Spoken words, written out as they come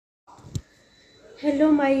Hello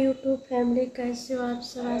my YouTube family, कैसे हो आप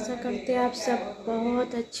सब। आशा करते हैं आप सब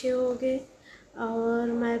बहुत अच्छे होंगे।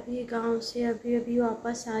 और मैं भी गांव से अभी अभी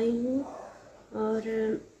वापस आई हूँ और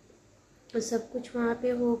सब कुछ वहाँ पे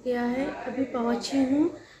हो गया है। अभी पहुँची हूँ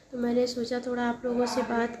तो मैंने सोचा थोड़ा आप लोगों से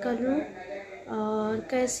बात कर लूँ और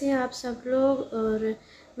कैसे हैं आप सब लोग। और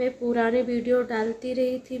मैं पुराने वीडियो डालती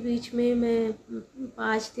रही थी, बीच में मैं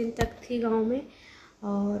 5 दिन तक थी गांव में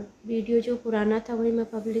और वीडियो जो पुराना था वही मैं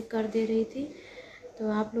पब्लिक कर दे रही थी। तो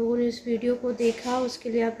आप लोगों ने इस वीडियो को देखा, उसके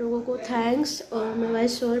लिए आप लोगों को थैंक्स। और मैं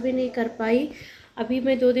वॉइस शोर भी नहीं कर पाई। अभी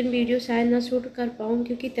मैं 2 दिन वीडियो शायद ना शूट कर पाऊँ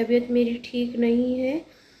क्योंकि तबीयत मेरी ठीक नहीं है।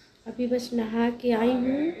 अभी बस नहा के आई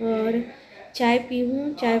हूँ और चाय पी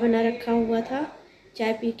हूँ, चाय बना रखा हुआ था,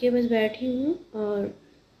 चाय पी के बस बैठी हूँ और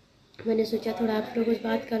मैंने सोचा थोड़ा आप लोगों से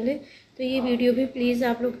बात कर ले। तो ये वीडियो भी प्लीज़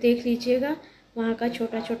आप लोग देख लीजिएगा। वहाँ का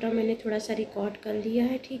छोटा छोटा मैंने थोड़ा सा रिकॉर्ड कर लिया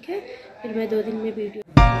है, ठीक है। फिर मैं 2 दिन में वीडियो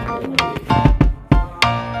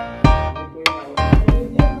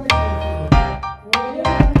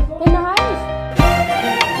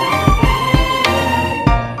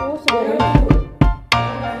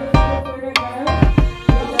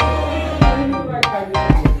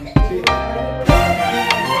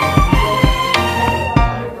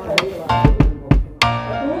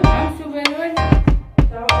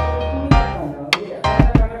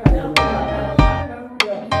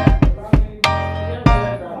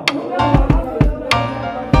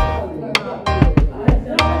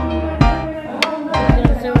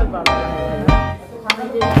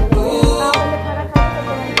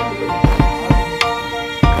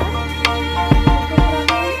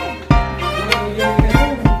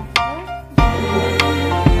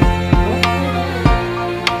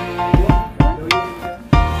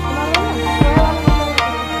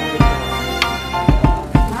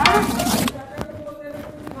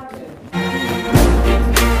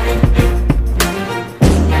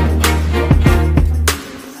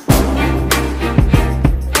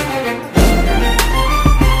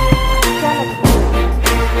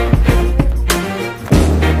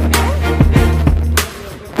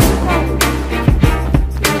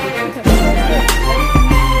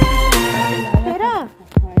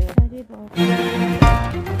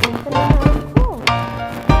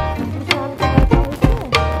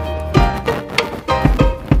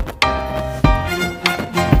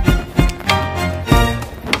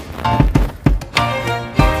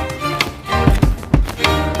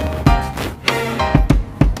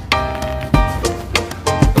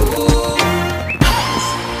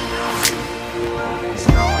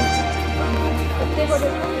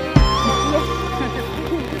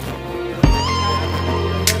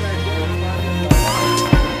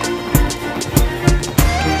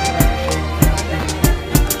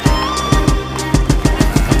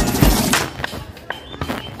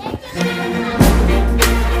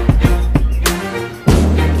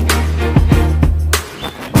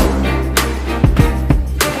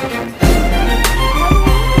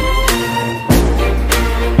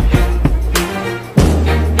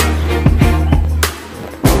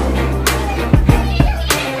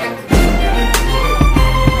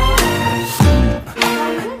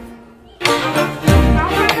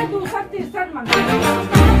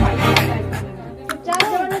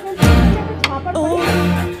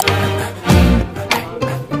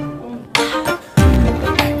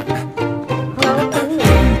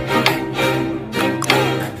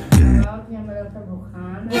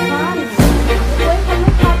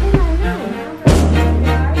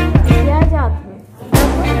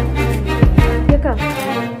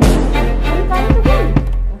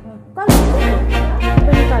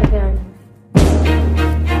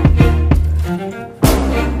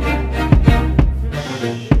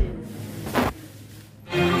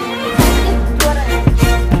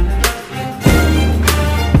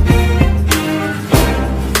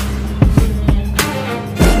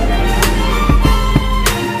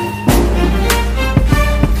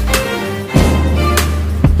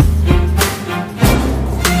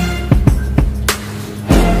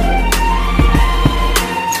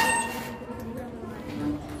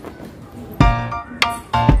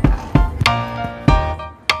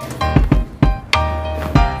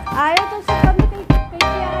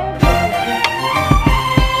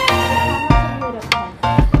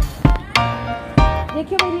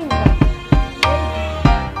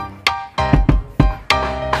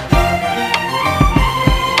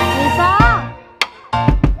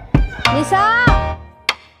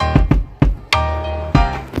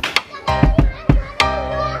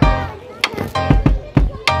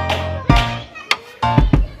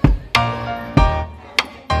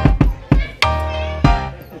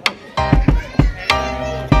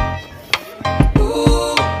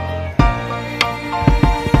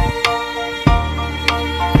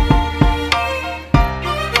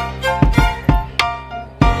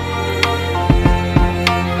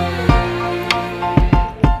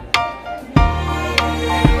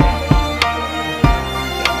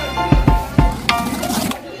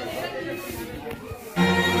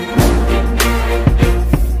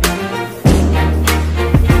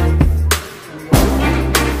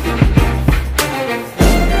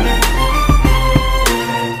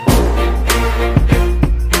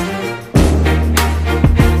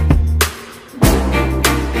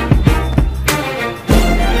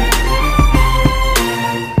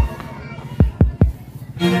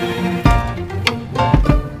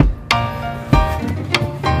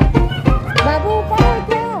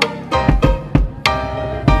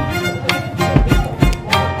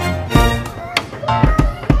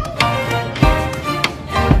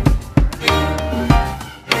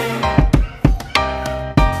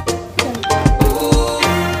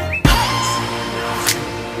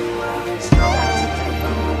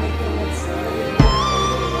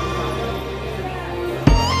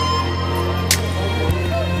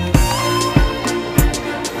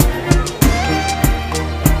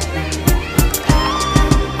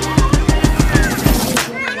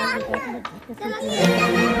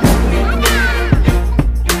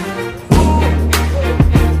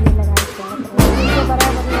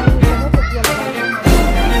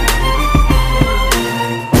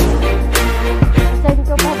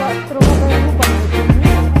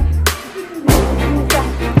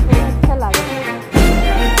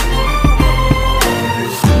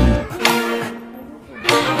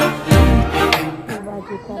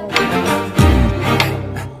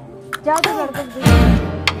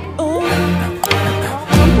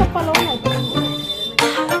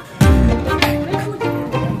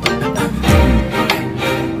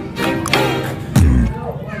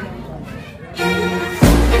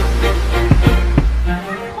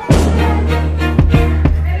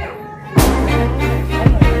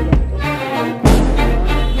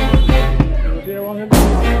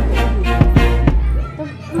तो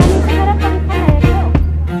मैंने इसे मेरा पंखा है क्या?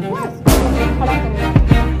 खड़ा करो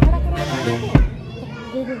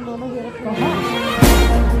ये दोनों ये रखो।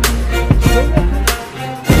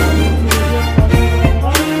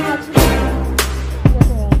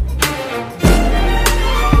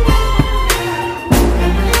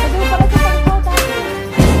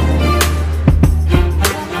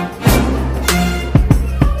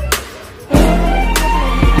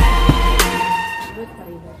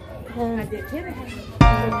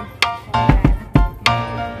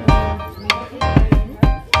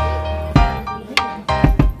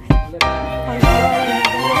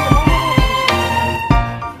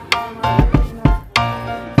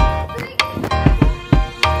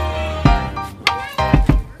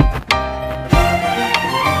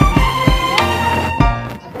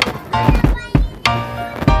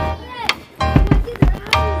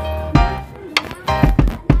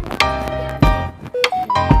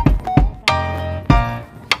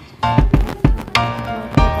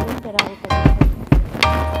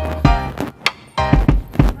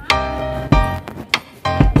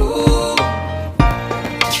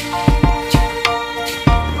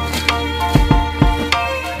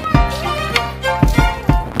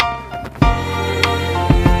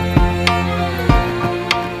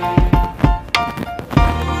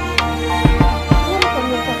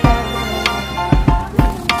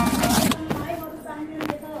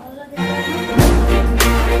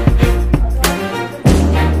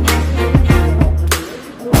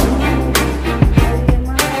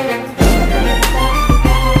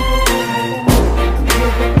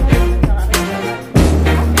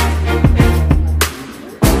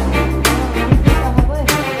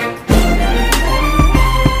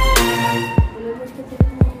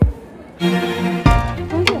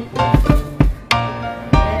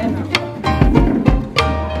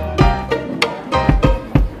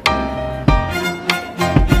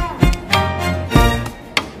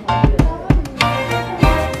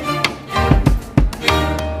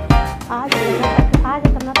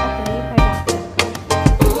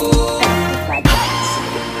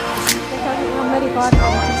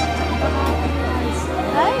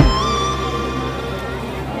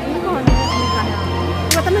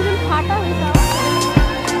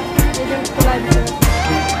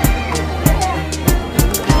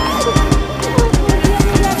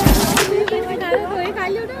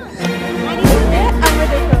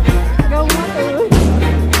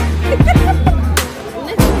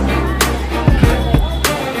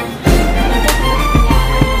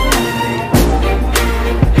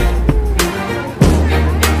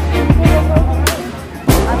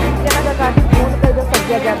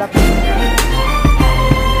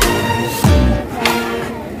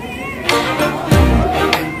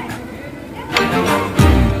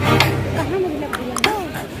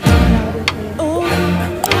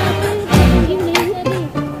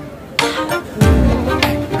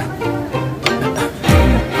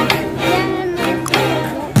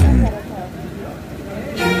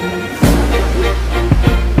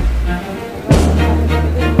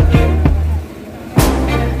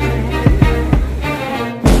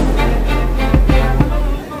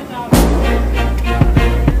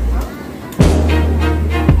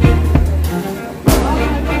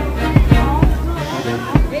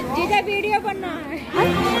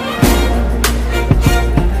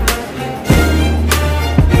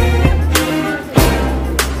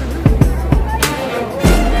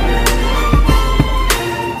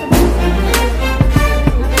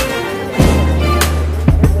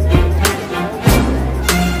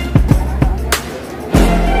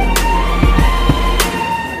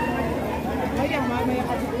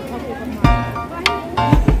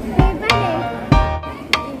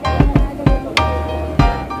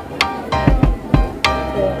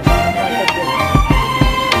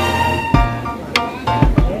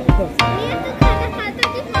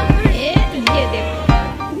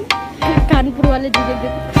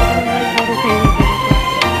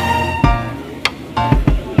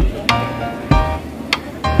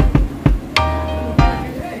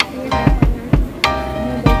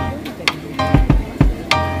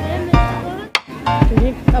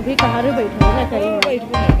 अभी कहाँ रे बैठे हो ना कहीं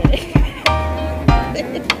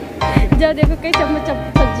जाओ देखो कई चम्मच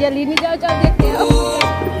सब्जियाँ लेने जाओ जाओ देखते हो।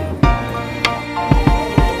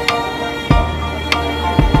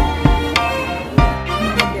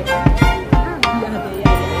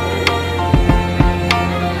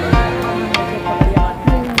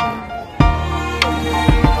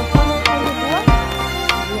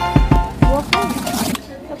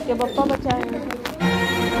 पप्पा बचाए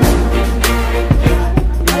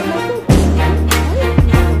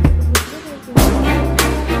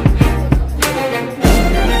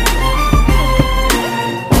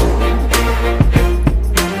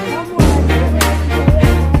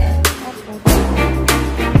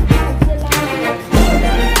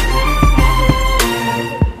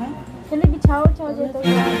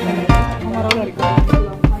हमारा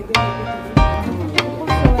लड़का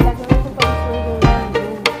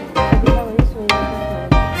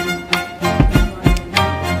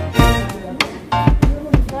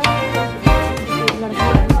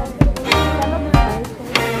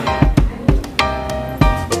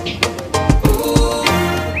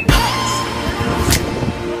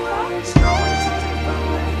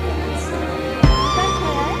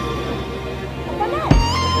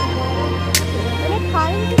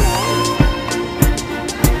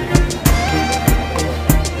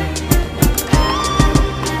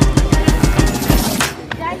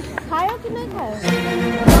खायो कि नहीं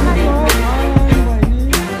खायो?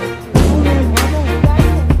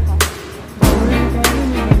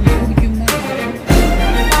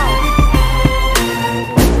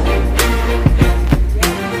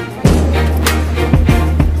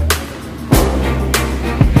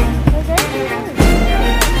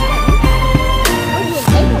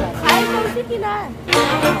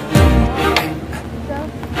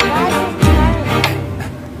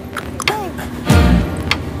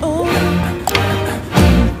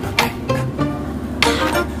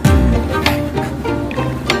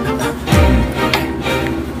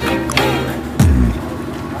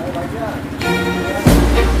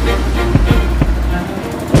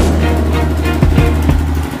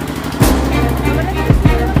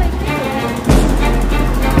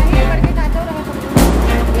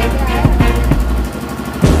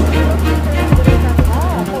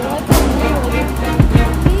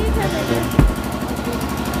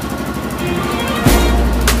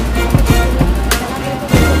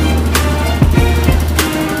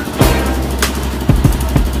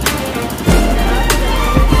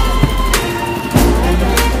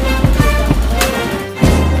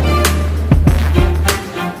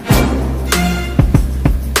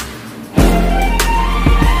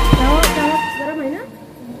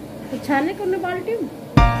 छाने को बाल्टी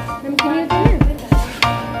नमकीन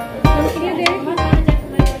दे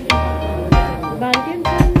बाल्टी में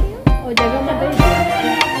छान दिया और जगह में दे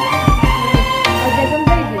और जगह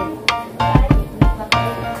में दे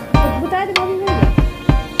बता दे मम्मी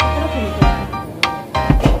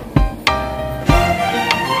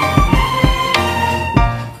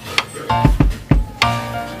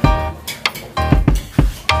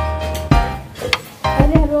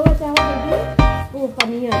पहले हलवा चावल वो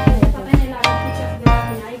पनीर आता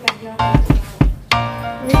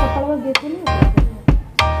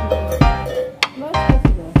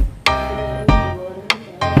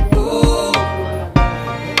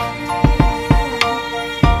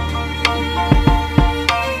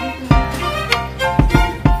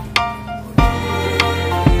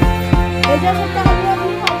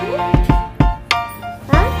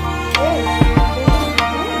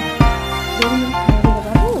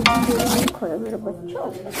है मेरा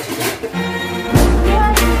बच्चा